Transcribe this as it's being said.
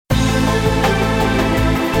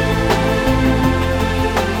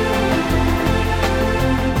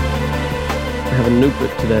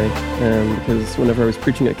notebook today because whenever I was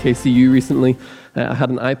preaching at KCU recently, I had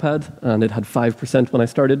an iPad and it had 5% when I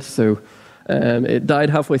started, so it died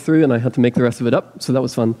halfway through and I had to make the rest of it up, so that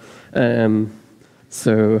was fun.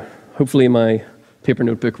 So hopefully my paper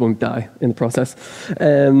notebook won't die in the process.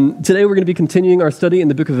 Today we're going to be continuing our study in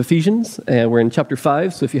the book of Ephesians. We're in chapter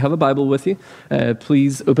 5, so if you have a Bible with you,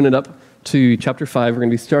 please open it up to chapter 5. We're going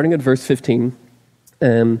to be starting at verse 15.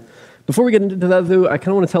 Before we get into that, though, I kind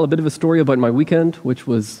of want to tell a bit of a story about my weekend, which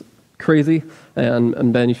was crazy.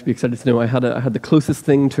 And Ben, you should be excited to know I had the closest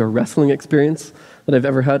thing to a wrestling experience that I've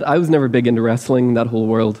ever had. I was never big into wrestling, that whole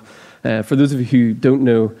world. For those of you who don't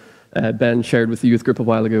know, Ben shared with the youth group a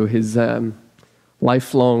while ago his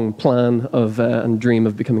lifelong plan of and dream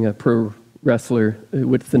of becoming a pro wrestler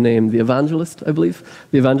with the name The Evangelist, I believe.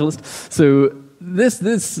 The Evangelist. So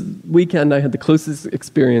this weekend I had the closest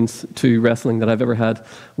experience to wrestling that I've ever had.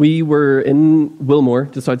 We were in Wilmore,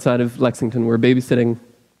 just outside of Lexington. We're babysitting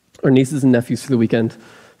our nieces and nephews for the weekend.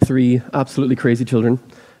 3 absolutely crazy children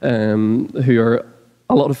who are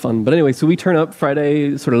a lot of fun. But anyway, so we turn up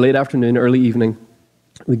Friday, sort of late afternoon, early evening.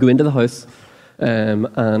 We go into the house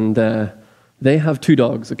and they have 2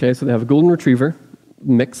 dogs, okay? So they have a golden retriever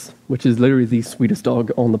mix, which is literally the sweetest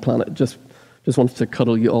dog on the planet. Just wants to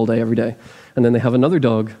cuddle you all day, every day. And then they have another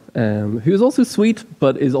dog who is also sweet,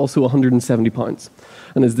 but is also 170 pounds.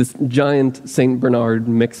 And is this giant Saint Bernard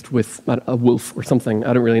mixed with a wolf or something.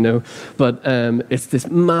 I don't really know. But it's this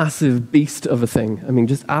massive beast of a thing. I mean,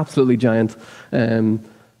 just absolutely giant.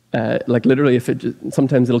 Like literally,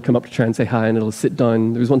 sometimes it'll come up to try and say hi, and it'll sit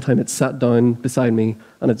down. There was one time it sat down beside me,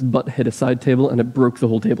 and its butt hit a side table, and it broke the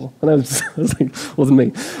whole table. And I was like, it wasn't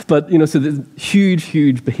me. But, so this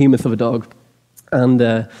huge behemoth of a dog.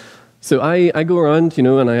 And so I go around,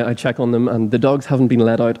 and I check on them, and the dogs haven't been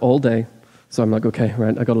let out all day. So I'm like, okay,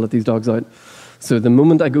 right, I got to let these dogs out. So the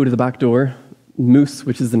moment I go to the back door, Moose,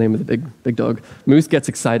 which is the name of the big dog, Moose gets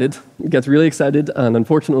really excited, and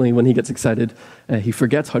unfortunately, when he gets excited, he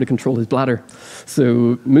forgets how to control his bladder.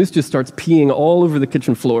 So Moose just starts peeing all over the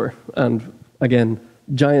kitchen floor, and again,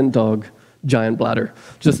 giant dog, giant bladder,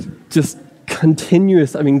 just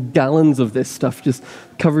continuous, gallons of this stuff just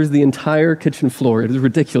covers the entire kitchen floor. It is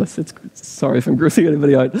ridiculous. Sorry if I'm grossing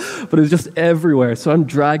anybody out, but it's just everywhere. So I'm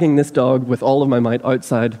dragging this dog with all of my might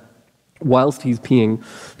outside whilst he's peeing,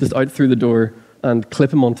 just out through the door and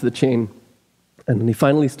clip him onto the chain. And then he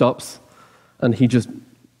finally stops and he just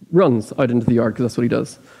runs out into the yard because that's what he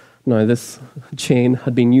does. Now, this chain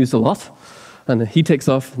had been used a lot, and he takes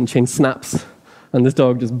off and the chain snaps, and this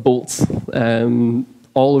dog just bolts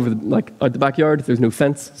all over, out the backyard. There's no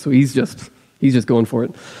fence, so he's just going for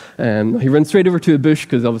it. He runs straight over to a bush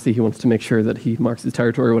because obviously he wants to make sure that he marks his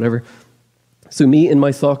territory or whatever. So me in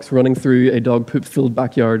my socks running through a dog poop-filled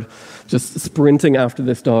backyard, just sprinting after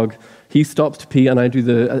this dog. He stops to pee, and I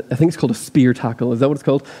do I think it's called a spear tackle. Is that what it's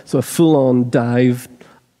called? So a full-on dive,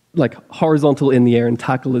 horizontal in the air, and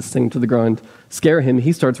tackle this thing to the ground. Scare him.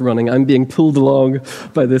 He starts running. I'm being pulled along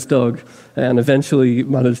by this dog, and eventually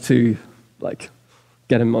managed to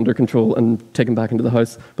get him under control and take him back into the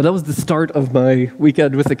house. But that was the start of my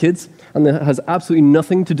weekend with the kids, and that has absolutely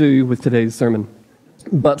nothing to do with today's sermon.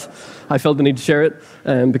 But I felt the need to share it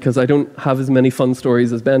because I don't have as many fun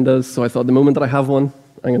stories as Ben does, so I thought the moment that I have one,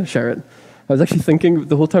 I'm going to share it. I was actually thinking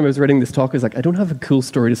the whole time I was writing this talk, I was like, I don't have a cool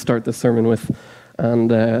story to start this sermon with, and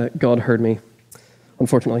God heard me,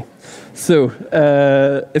 unfortunately. So,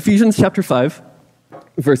 Ephesians chapter 5,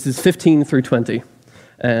 verses 15 through 20.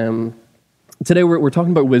 Today we're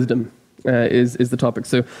talking about wisdom, is the topic.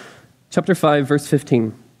 So, chapter 5, verse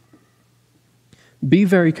 15. Be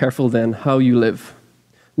very careful then how you live,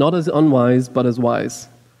 not as unwise, but as wise,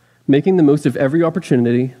 making the most of every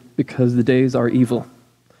opportunity, because the days are evil.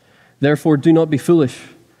 Therefore do not be foolish,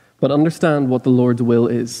 but understand what the Lord's will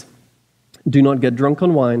is. Do not get drunk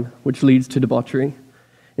on wine, which leads to debauchery.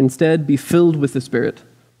 Instead, be filled with the Spirit,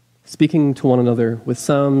 speaking to one another with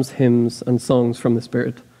psalms, hymns, and songs from the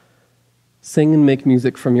Spirit. Sing and make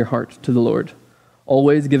music from your heart to the Lord,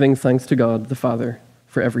 always giving thanks to God the Father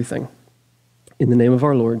for everything. In the name of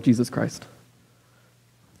our Lord, Jesus Christ.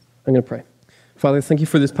 I'm going to pray. Father, thank you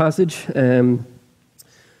for this passage.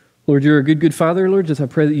 Lord, you're a good Father, Lord. Just I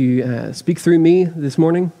pray that you speak through me this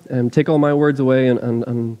morning and take all my words away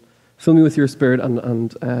and fill me with your Spirit.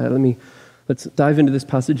 And let's dive into this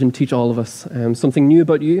passage and teach all of us something new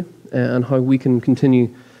about you and how we can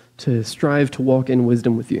continue to strive to walk in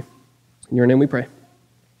wisdom with you. In your name we pray.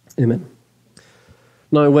 Amen.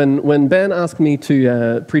 Now, when Ben asked me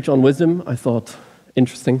to preach on wisdom, I thought,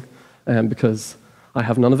 interesting, because I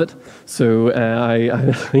have none of it. So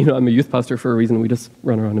I'm a youth pastor for a reason. We just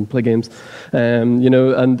run around and play games,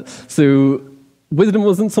 and so wisdom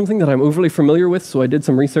wasn't something that I'm overly familiar with, so I did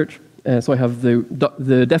some research. So I have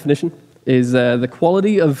the definition is the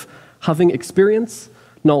quality of having experience,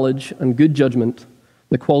 knowledge, and good judgment,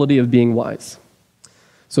 the quality of being wise.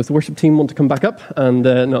 So if the worship team want to come back up, and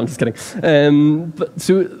no, I'm just kidding.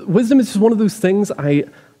 So wisdom is just one of those things I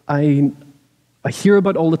hear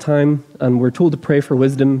about all the time, and we're told to pray for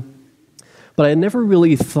wisdom, but I never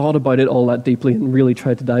really thought about it all that deeply and really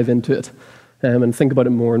tried to dive into it and think about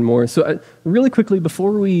it more and more. So really quickly,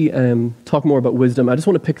 before we talk more about wisdom, I just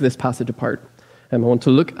want to pick this passage apart. I want to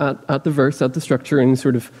look at the verse, at the structure, and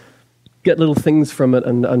sort of get little things from it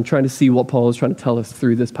and try to see what Paul is trying to tell us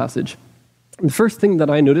through this passage. And the first thing that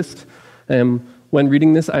I noticed when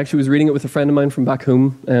reading this, I actually was reading it with a friend of mine from back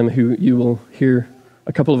home, who you will hear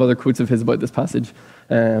a couple of other quotes of his about this passage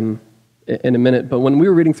in a minute. But when we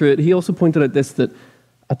were reading through it, he also pointed out this, that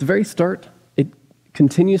at the very start, it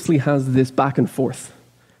continuously has this back and forth.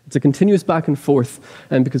 It's a continuous back and forth,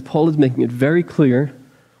 and because Paul is making it very clear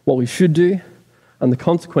what we should do and the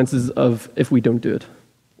consequences of if we don't do it,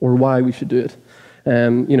 or why we should do it.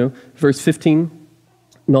 Verse 15,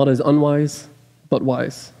 not as unwise, but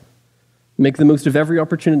wise. Make the most of every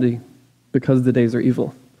opportunity, because the days are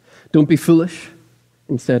evil. Don't be foolish,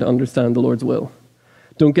 instead understand the Lord's will.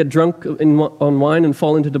 Don't get drunk on wine and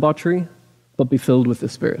fall into debauchery, but be filled with the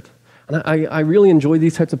Spirit. And I really enjoy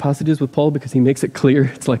these types of passages with Paul because he makes it clear.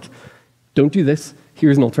 It's like, don't do this,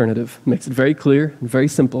 here's an alternative. Makes it very clear and very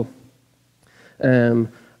simple. And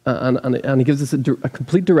he gives us a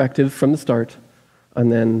complete directive from the start,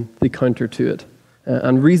 and then the counter to it,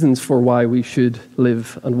 and reasons for why we should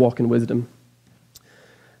live and walk in wisdom.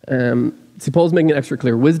 See, Paul's making it extra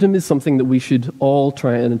clear. Wisdom is something that we should all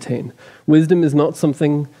try and attain. Wisdom is not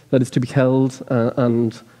something that is to be held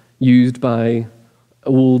and used by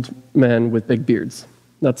old men with big beards.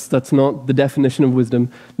 That's not the definition of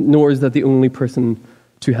wisdom, nor is that the only person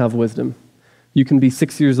to have wisdom. You can be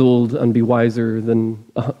 6 years old and be wiser than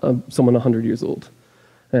someone 100 years old.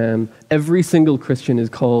 Every single Christian is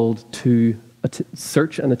called to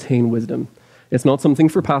search and attain wisdom. It's not something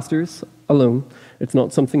for pastors alone. It's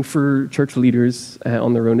not something for church leaders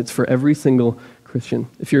on their own. It's for every single Christian.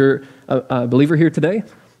 If you're a believer here today,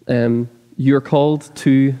 you're called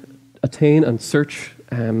to attain and search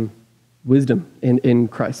wisdom in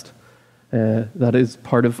Christ. That is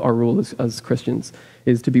part of our role as Christians,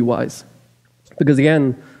 is to be wise. Because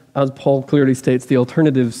again, as Paul clearly states, the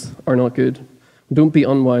alternatives are not good. Don't be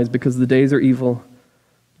unwise because the days are evil.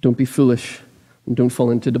 Don't be foolish and don't fall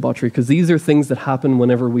into debauchery, because these are things that happen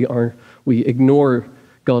whenever we ignore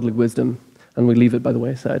godly wisdom and we leave it by the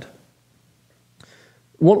wayside.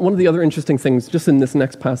 One of the other interesting things, just in this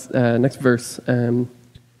next verse, in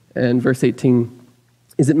verse 18,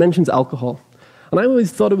 is it mentions alcohol. And I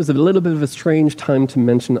always thought it was a little bit of a strange time to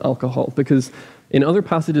mention alcohol, because in other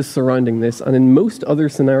passages surrounding this, and in most other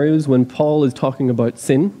scenarios when Paul is talking about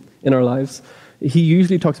sin in our lives, he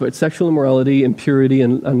usually talks about sexual immorality, impurity,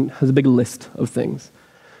 and has a big list of things.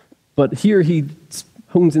 But here he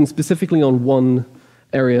hones in specifically on one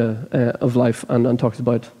area of life and talks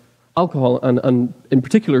about alcohol, and in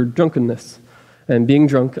particular drunkenness, and being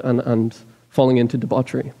drunk and falling into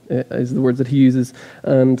debauchery is the words that he uses.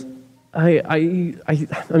 And I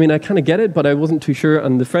mean, I kind of get it, but I wasn't too sure.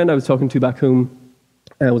 And the friend I was talking to back home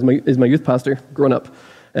is my youth pastor growing up.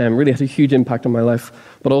 Really had a huge impact on my life,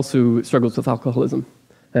 but also struggles with alcoholism.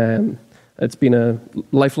 It's been a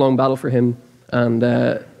lifelong battle for him,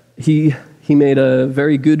 and he made a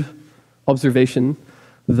very good observation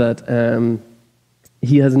that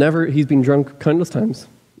he's been drunk countless times,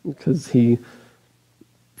 because he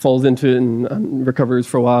falls into it and recovers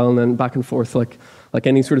for a while and then back and forth like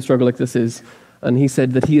any sort of struggle like this is. And he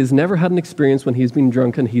said that he has never had an experience when he's been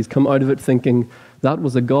drunk and he's come out of it thinking, that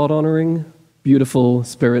was a God-honoring, beautiful,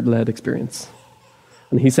 Spirit-led experience.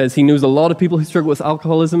 And he says he knows a lot of people who struggle with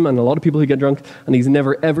alcoholism and a lot of people who get drunk, and he's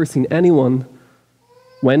never ever seen anyone,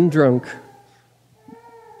 when drunk,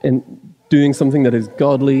 in doing something that is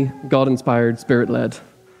godly, God-inspired, Spirit-led.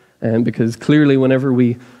 Because clearly whenever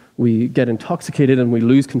we get intoxicated and we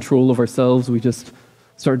lose control of ourselves, we just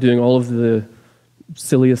start doing all of the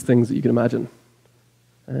silliest things that you can imagine.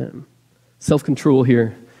 Self-control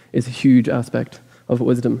here is a huge aspect of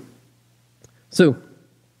wisdom. So,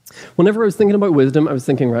 whenever I was thinking about wisdom, I was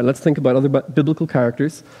thinking, right, let's think about other biblical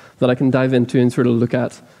characters that I can dive into and sort of look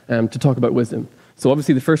at to talk about wisdom. So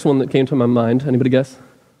obviously the first one that came to my mind, anybody guess?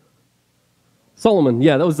 Solomon.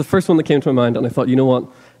 Yeah, that was the first one that came to my mind, and I thought, you know what?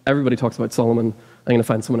 Everybody talks about Solomon. I'm going to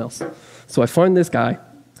find someone else. So I found this guy,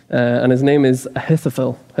 and his name is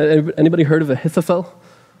Ahithophel. Anybody heard of Ahithophel?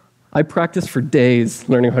 I practiced for days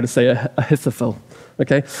learning how to say Ahithophel.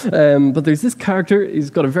 Okay? But there's this character, he's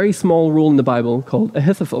got a very small role in the Bible called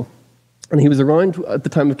Ahithophel. And he was around at the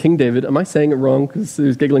time of King David. Am I saying it wrong? Because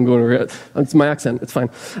there's giggling going over it. It's my accent, it's fine.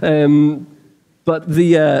 But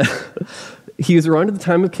he was around at the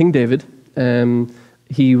time of King David.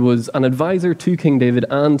 He was an advisor to King David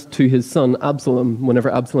and to his son Absalom whenever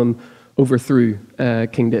Absalom overthrew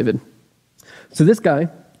King David. So this guy,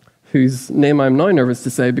 whose name I'm now nervous to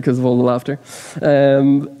say because of all the laughter,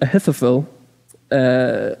 Ahithophel,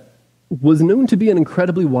 was known to be an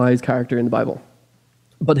incredibly wise character in the Bible.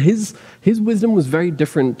 But his wisdom was very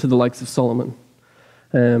different to the likes of Solomon.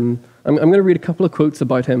 I'm going to read a couple of quotes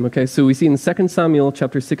about him. Okay, so we see in 2 Samuel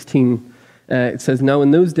chapter 16, it says, "Now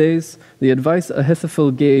in those days, the advice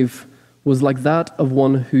Ahithophel gave was like that of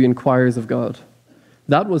one who inquires of God.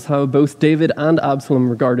 That was how both David and Absalom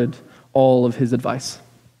regarded all of his advice."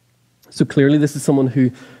 So clearly this is someone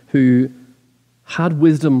who had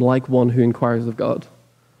wisdom like one who inquires of God.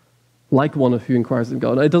 Like one who inquires of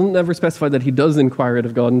God. It doesn't ever specify that he does inquire it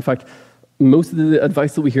of God. In fact, most of the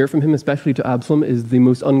advice that we hear from him, especially to Absalom, is the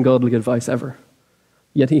most ungodly advice ever.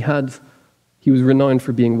 Yet he was renowned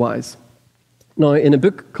for being wise. Now, in a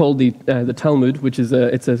book called the Talmud, which is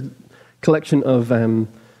it's a collection of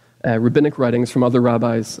rabbinic writings from other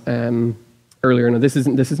rabbis earlier. Now, this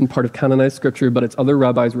isn't part of canonized scripture, but it's other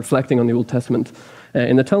rabbis reflecting on the Old Testament.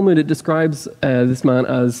 In the Talmud, it describes this man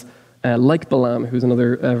as like Balaam, who's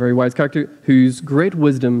another very wise character, whose great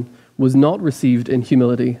wisdom was not received in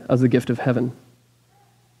humility as a gift of heaven,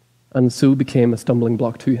 and so became a stumbling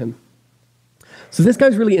block to him. So this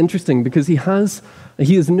guy's really interesting because he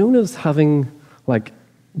is known as having like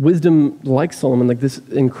wisdom like Solomon, like this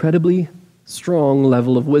incredibly strong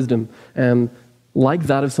level of wisdom, like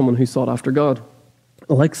that of someone who sought after God,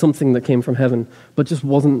 like something that came from heaven, but just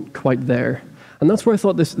wasn't quite there. And that's where I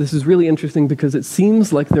thought this is really interesting because it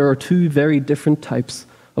seems like there are two very different types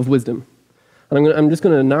of wisdom. And I'm just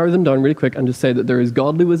going to narrow them down really quick and just say that there is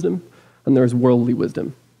godly wisdom and there is worldly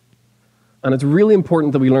wisdom. And it's really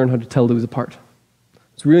important that we learn how to tell those apart.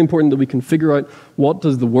 It's really important that we can figure out what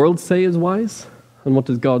does the world say is wise and what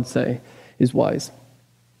does God say is wise.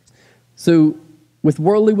 So with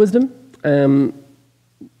worldly wisdom,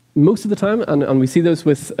 most of the time, and we see this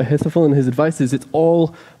with Ahithophel and his advice, is it's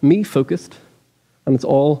all me-focused and it's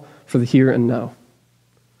all for the here and now.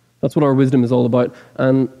 That's what our wisdom is all about.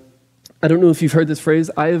 And I don't know if you've heard this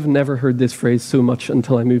phrase. I have never heard this phrase so much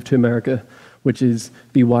until I moved to America, which is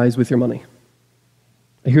be wise with your money.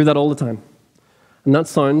 I hear that all the time. And that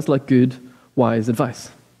sounds like good, wise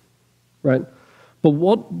advice, right? But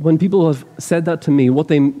when people have said that to me, what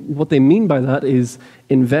they mean by that is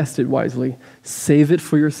invest it wisely, save it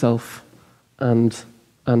for yourself, and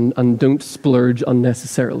don't splurge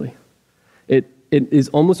unnecessarily. It is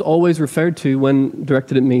almost always referred to, when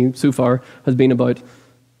directed at me so far, has been about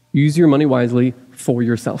use your money wisely for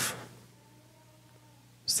yourself.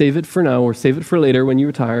 Save it for now or save it for later when you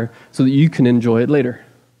retire so that you can enjoy it later.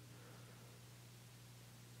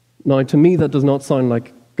 Now, to me, that does not sound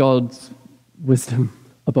like God's wisdom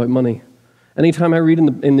about money. Anytime I read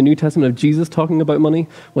in the New Testament of Jesus talking about money,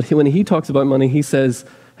 when he talks about money, he says,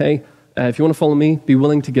 hey, if you want to follow me, be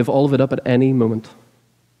willing to give all of it up at any moment.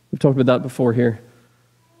 We've talked about that before here.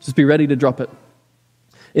 Just be ready to drop it.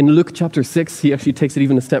 In Luke chapter 6, he actually takes it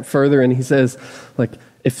even a step further, and he says, like,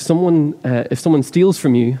 if someone steals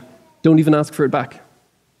from you, don't even ask for it back.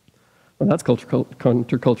 Well, that's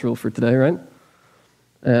countercultural for today, right?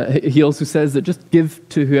 He also says that just give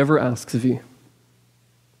to whoever asks of you.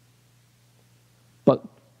 But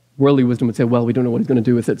worldly wisdom would say, well, we don't know what he's going to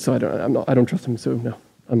do with it, so I don't trust him, so no,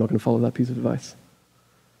 I'm not going to follow that piece of advice.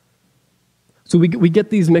 So we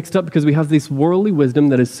get these mixed up because we have this worldly wisdom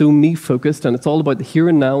that is so me-focused, and it's all about the here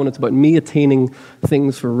and now, and it's about me attaining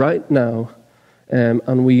things for right now.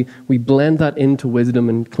 And we blend that into wisdom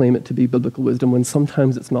and claim it to be biblical wisdom when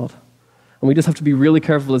sometimes it's not. And we just have to be really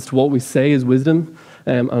careful as to what we say is wisdom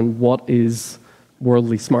and what is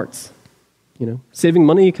worldly smarts. You know, saving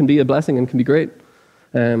money can be a blessing and can be great,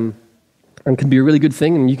 and can be a really good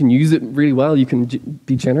thing, and you can use it really well. You can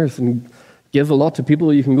be generous and give a lot to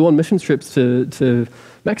people. You can go on mission trips to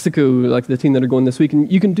Mexico, like the team that are going this week,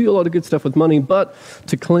 and you can do a lot of good stuff with money, but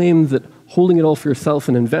to claim that holding it all for yourself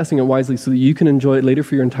and investing it wisely so that you can enjoy it later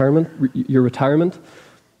for your retirement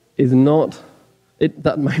is not,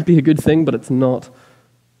 that might be a good thing, but it's not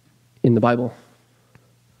in the Bible.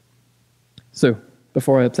 So,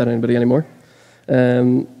 before I upset anybody anymore,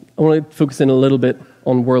 I want to focus in a little bit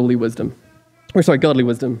on godly wisdom,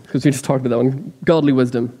 because we just talked about that one. Godly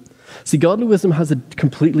wisdom. See, godly wisdom has a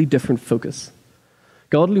completely different focus.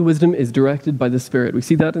 Godly wisdom is directed by the Spirit. We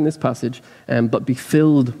see that in this passage, but be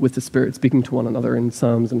filled with the Spirit, speaking to one another in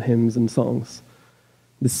psalms and hymns and songs.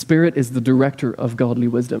 The Spirit is the director of godly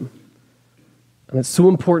wisdom. And it's so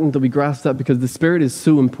important that we grasp that because the Spirit is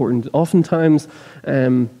so important. Oftentimes,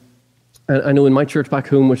 I know in my church back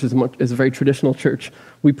home, which is a very traditional church,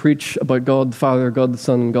 we preach about God the Father, God the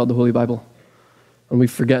Son, and God the Holy Bible. And we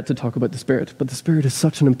forget to talk about the Spirit. But the Spirit is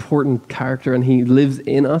such an important character, and he lives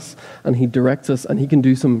in us, and he directs us, and he can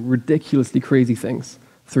do some ridiculously crazy things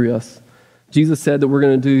through us. Jesus said that we're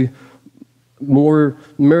going to do more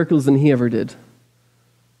miracles than he ever did.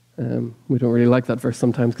 We don't really like that verse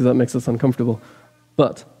sometimes because that makes us uncomfortable.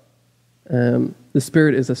 But the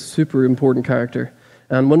Spirit is a super important character.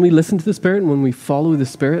 And when we listen to the Spirit and when we follow the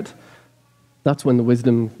Spirit, that's when the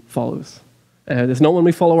wisdom follows. It's not when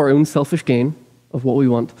we follow our own selfish gain of what we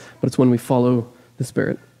want, but it's when we follow the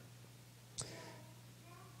Spirit.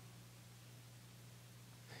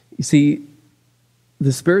 You see,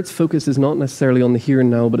 the Spirit's focus is not necessarily on the here and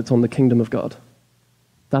now, but it's on the kingdom of God.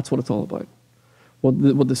 That's what it's all about.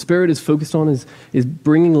 What the Spirit is focused on is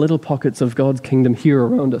bringing little pockets of God's kingdom here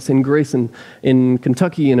around us, in Grace, in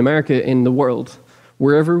Kentucky, in America, in the world.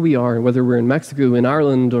 Wherever we are, whether we're in Mexico, in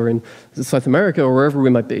Ireland, or in South America, or wherever we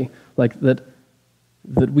might be, like that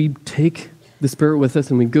we take the Spirit with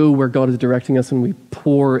us and we go where God is directing us and we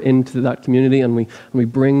pour into that community and we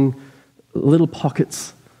bring little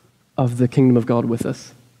pockets of the kingdom of God with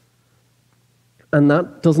us. And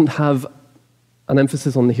that doesn't have an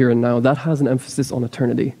emphasis on the here and now. That has an emphasis on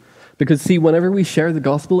eternity. Because see, whenever we share the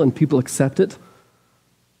gospel and people accept it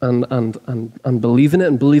and believe in it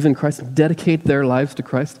and believe in Christ and dedicate their lives to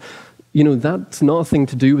Christ, that's nothing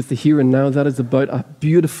to do with the here and now. That is about a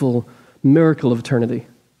beautiful miracle of eternity.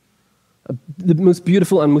 The most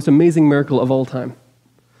beautiful and most amazing miracle of all time.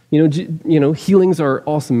 Healings are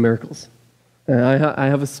awesome miracles. I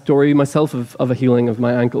have a story myself of a healing of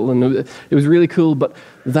my ankle, and it was really cool, but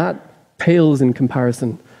that pales in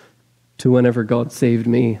comparison to whenever God saved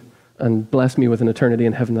me and blessed me with an eternity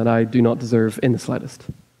in heaven that I do not deserve in the slightest.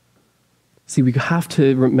 See, we have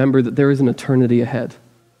to remember that there is an eternity ahead.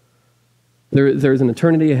 There is an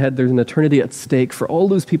eternity ahead. There's an eternity at stake for all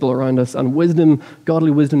those people around us. And wisdom,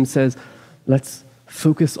 godly wisdom says, let's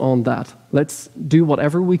focus on that. Let's do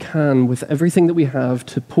whatever we can with everything that we have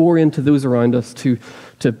to pour into those around us, to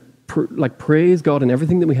praise God in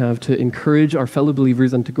everything that we have, to encourage our fellow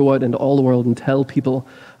believers and to go out into all the world and tell people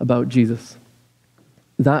about Jesus.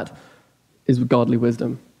 That is godly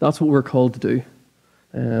wisdom. That's what we're called to do.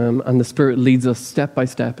 And the Spirit leads us step by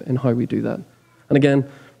step in how we do that. And again,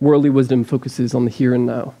 worldly wisdom focuses on the here and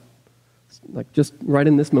now. Like just right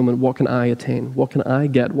in this moment, what can I attain? What can I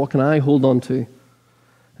get? What can I hold on to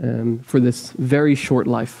for this very short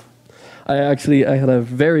life? I had a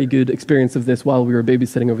very good experience of this while we were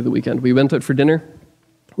babysitting over the weekend. We went out for dinner.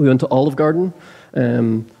 We went to Olive Garden,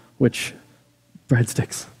 which,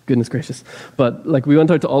 breadsticks, goodness gracious. But we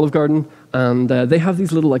went out to Olive Garden, and they have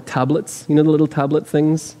these little tablets, the little tablet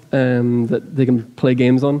things that they can play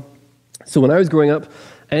games on. So when I was growing up,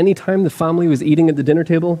 anytime the family was eating at the dinner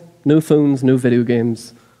table, no phones, no video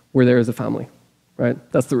games, we're there as a family, right?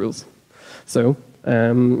 That's the rules. So,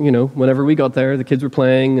 whenever we got there, the kids were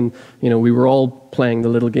playing, and, we were all playing the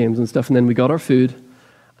little games and stuff, and then we got our food,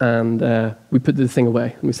 and we put the thing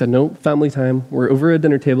away. And we said, no, family time, we're over at a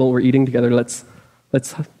dinner table, we're eating together, let's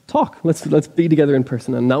talk, let's be together in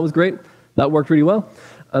person. And that was great. That worked really well.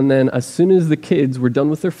 And then as soon as the kids were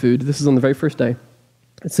done with their food, this is on the very first day,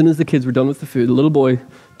 as soon as the kids were done with the food, the little boy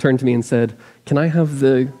turned to me and said, "Can I have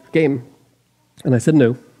the game?" And I said,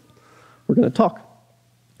 "No, we're going to talk."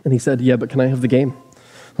 And he said, "Yeah, but can I have the game?"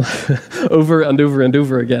 Over and over and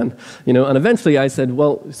over again, And eventually I said,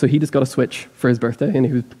 "Well," so he just got a Switch for his birthday,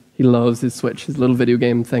 and he loves his Switch, his little video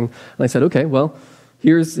game thing. And I said, "Okay, well,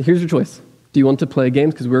 here's your choice. Do you want to play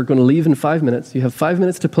games? Because we're going to leave in 5 minutes. You have 5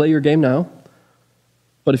 minutes to play your game now.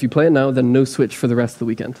 But if you play it now, then no Switch for the rest of the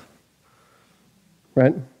weekend."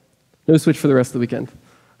 Right? No Switch for the rest of the weekend.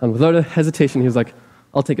 And without a hesitation, he was like,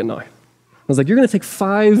 "I'll take it now." I was like, "You're going to take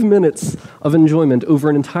 5 minutes of enjoyment over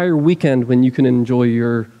an entire weekend when you can enjoy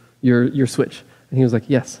your Switch?" And he was like,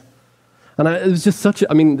 "Yes." And it was just such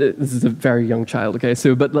this is a very young child, okay?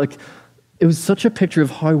 But it was such a picture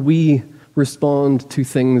of how we respond to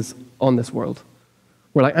things on this world.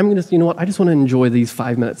 We're like, I just want to enjoy these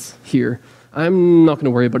 5 minutes here. I'm not going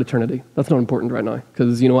to worry about eternity. That's not important right now,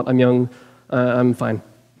 because I'm young, I'm fine.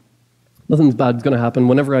 Nothing's bad is going to happen.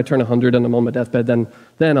 Whenever I turn 100 and I'm on my deathbed,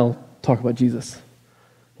 then I'll talk about Jesus,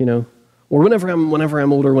 Or whenever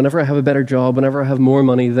I'm older, whenever I have a better job, whenever I have more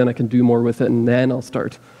money, then I can do more with it, and then I'll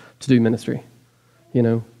start to do ministry,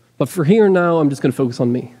 But for here and now, I'm just going to focus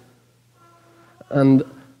on me. And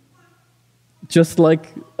just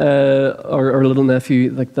like our little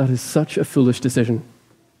nephew, like that is such a foolish decision.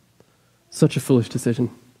 Such a foolish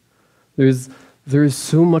decision. There is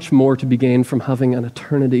so much more to be gained from having an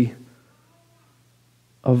eternity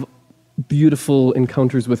of beautiful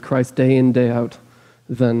encounters with Christ day in, day out,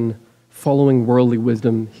 than following worldly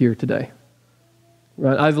wisdom here today.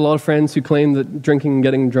 Right? I have a lot of friends who claim that drinking and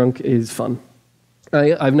getting drunk is fun.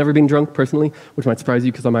 I've never been drunk personally, which might surprise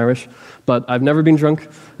you because I'm Irish, but I've never been drunk.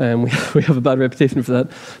 We have a bad reputation for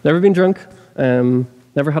that. Never been drunk.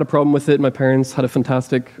 Never had a problem with it. My parents had a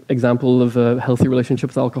fantastic example of a healthy relationship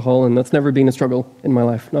with alcohol, and that's never been a struggle in my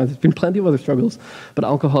life. Now, there's been plenty of other struggles, but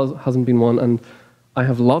alcohol hasn't been one. And I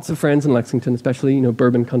have lots of friends in Lexington, especially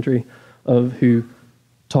bourbon country, who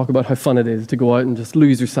talk about how fun it is to go out and just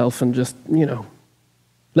lose yourself and just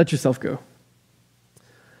let yourself go.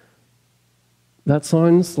 That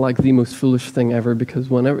sounds like the most foolish thing ever, because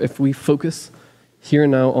if we focus here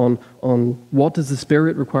and now on what does the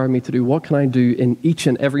Spirit require me to do, what can I do in each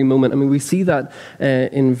and every moment? I mean, we see that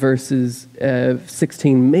in verses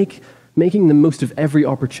 16, making the most of every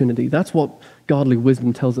opportunity. That's what godly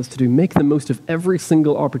wisdom tells us to do. Make the most of every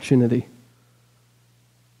single opportunity.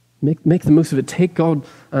 Make the most of it. Take God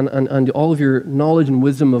and all of your knowledge and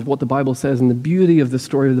wisdom of what the Bible says and the beauty of the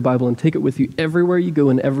story of the Bible and take it with you everywhere you go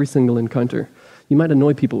in every single encounter. You might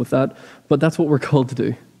annoy people with that, but that's what we're called to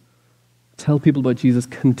do. Tell people about Jesus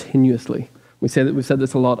continuously. We've said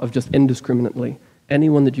this a lot, of just indiscriminately.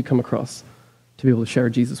 Anyone that you come across, to be able to share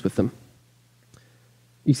Jesus with them.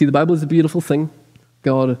 You see, the Bible is a beautiful thing.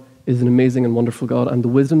 God is an amazing and wonderful God, and the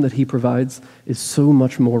wisdom that he provides is so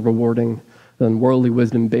much more rewarding than worldly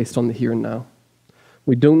wisdom based on the here and now.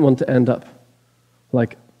 We don't want to end up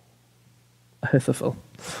like Ahithophel.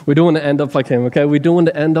 We don't want to end up like him, okay? We don't want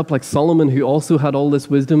to end up like Solomon, who also had all this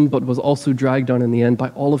wisdom, but was also dragged down in the end by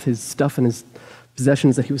all of his stuff and his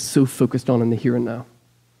possessions that he was so focused on in the here and now.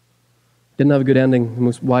 Didn't have a good ending, the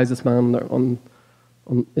most wisest man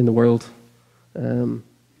in the world. But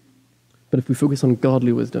if we focus on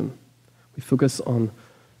godly wisdom, we focus on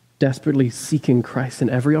desperately seeking Christ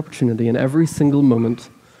in every opportunity, in every single moment,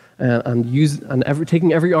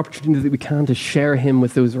 taking every opportunity that we can to share him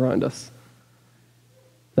with those around us.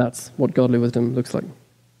 That's what godly wisdom looks like.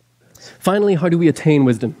 Finally, how do we attain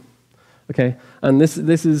wisdom? Okay, and this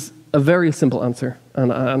is a very simple answer,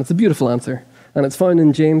 and it's a beautiful answer, and it's found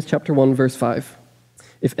in James chapter 1, verse 5.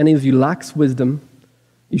 If any of you lacks wisdom,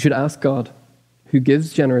 you should ask God, who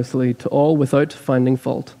gives generously to all without finding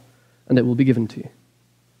fault, and it will be given to you.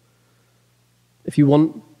 If you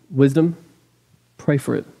want wisdom, pray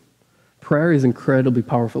for it. Prayer is incredibly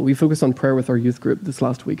powerful. We focused on prayer with our youth group this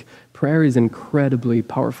last week. Prayer is incredibly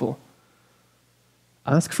powerful.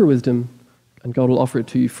 Ask for wisdom, and God will offer it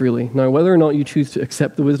to you freely. Now, whether or not you choose to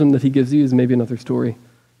accept the wisdom that he gives you is maybe another story,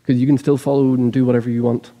 because you can still follow and do whatever you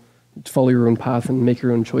want, follow your own path and make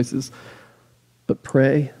your own choices. But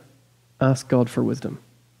pray, ask God for wisdom,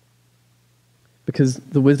 because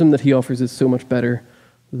the wisdom that he offers is so much better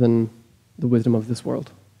than the wisdom of this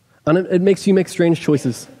world. And it makes you make strange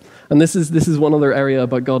choices. And this is one other area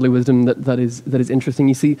about godly wisdom that is interesting.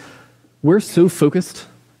 You see, we're so focused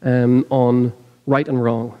on right and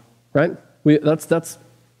wrong, right? That's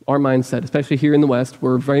our mindset, especially here in the West.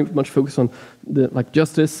 We're very much focused on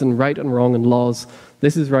justice and right and wrong and laws.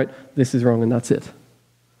 This is right, this is wrong, and that's it.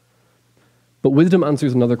 But wisdom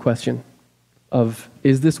answers another question of,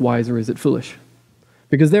 is this wise or is it foolish?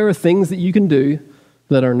 Because there are things that you can do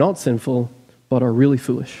that are not sinful but are really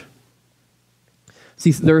foolish.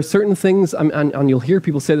 See, there are certain things, and you'll hear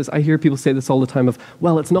people say this, I hear people say this all the time of,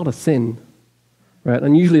 well, it's not a sin, right?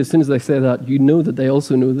 And usually as soon as they say that, you know that they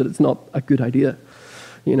also know that it's not a good idea,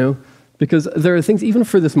 Because there are things, even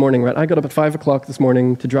for this morning, right? I got up at 5 o'clock this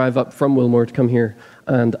morning to drive up from Wilmore to come here,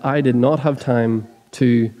 and I did not have time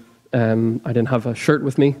to, I didn't have a shirt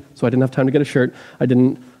with me, so I didn't have time to get a shirt. I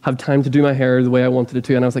didn't have time to do my hair the way I wanted it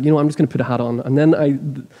to, and I was like, I'm just going to put a hat on. And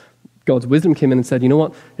then God's wisdom came in and said, you know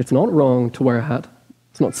what? It's not wrong to wear a hat.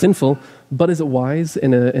 It's not sinful, but is it wise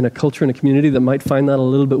in a culture and a community that might find that a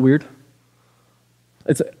little bit weird?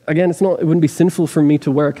 It wouldn't be sinful for me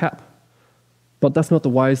to wear a cap, but that's not the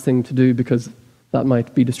wise thing to do, because that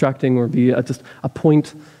might be distracting or be just a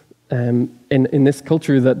point in this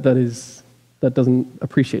culture that doesn't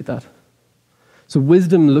appreciate that. So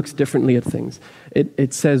wisdom looks differently at things.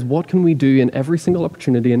 It says, what can we do in every single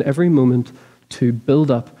opportunity, in every moment, to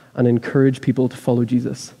build up and encourage people to follow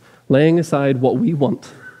Jesus? Laying aside what we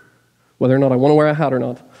want, whether or not I want to wear a hat or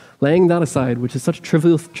not, laying that aside, which is such a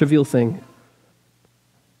trivial thing,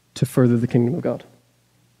 to further the kingdom of God.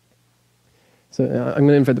 So I'm going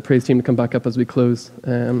to invite the praise team to come back up as we close.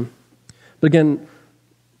 But again,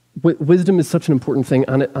 wisdom is such an important thing,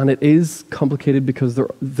 and it is complicated because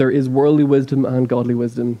there is worldly wisdom and godly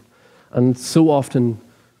wisdom. And so often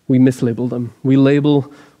we mislabel them. We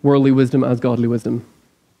label worldly wisdom as godly wisdom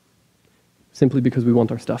simply because we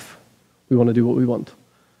want our stuff. We want to do what we want.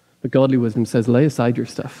 But godly wisdom says, lay aside your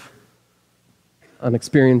stuff and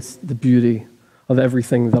experience the beauty of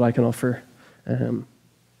everything that I can offer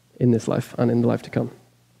in this life and in the life to come.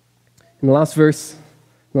 In the last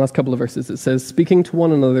couple of verses, it says, speaking to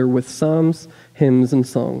one another with psalms, hymns, and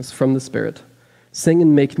songs from the Spirit, sing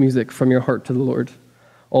and make music from your heart to the Lord,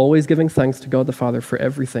 always giving thanks to God the Father for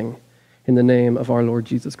everything in the name of our Lord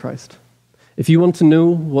Jesus Christ. If you want to know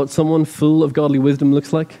what someone full of godly wisdom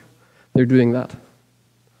looks like, they're doing that.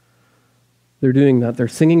 They're doing that. They're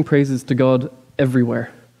singing praises to God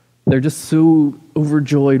everywhere. They're just so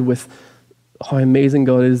overjoyed with how amazing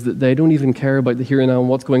God is that they don't even care about the here and now and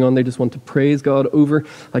what's going on. They just want to praise God over.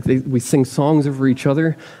 We sing songs over each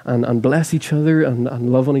other and bless each other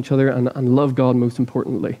and love on each other and love God most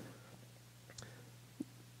importantly.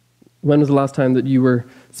 When was the last time that you were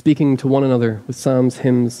speaking to one another with psalms,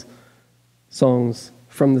 hymns, songs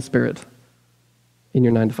from the Spirit in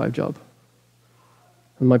your 9-to-5 job?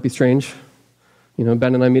 It might be strange.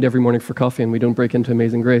 Ben and I meet every morning for coffee and we don't break into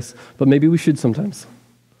Amazing Grace, but maybe we should sometimes,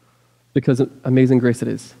 because Amazing Grace it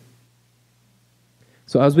is.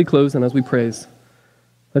 So as we close and as we praise,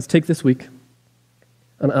 let's take this week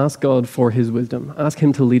and ask God for his wisdom. Ask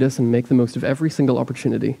him to lead us and make the most of every single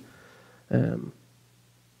opportunity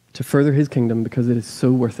to further his kingdom, because it is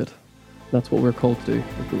so worth it. That's what we're called to do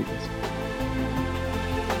as believers.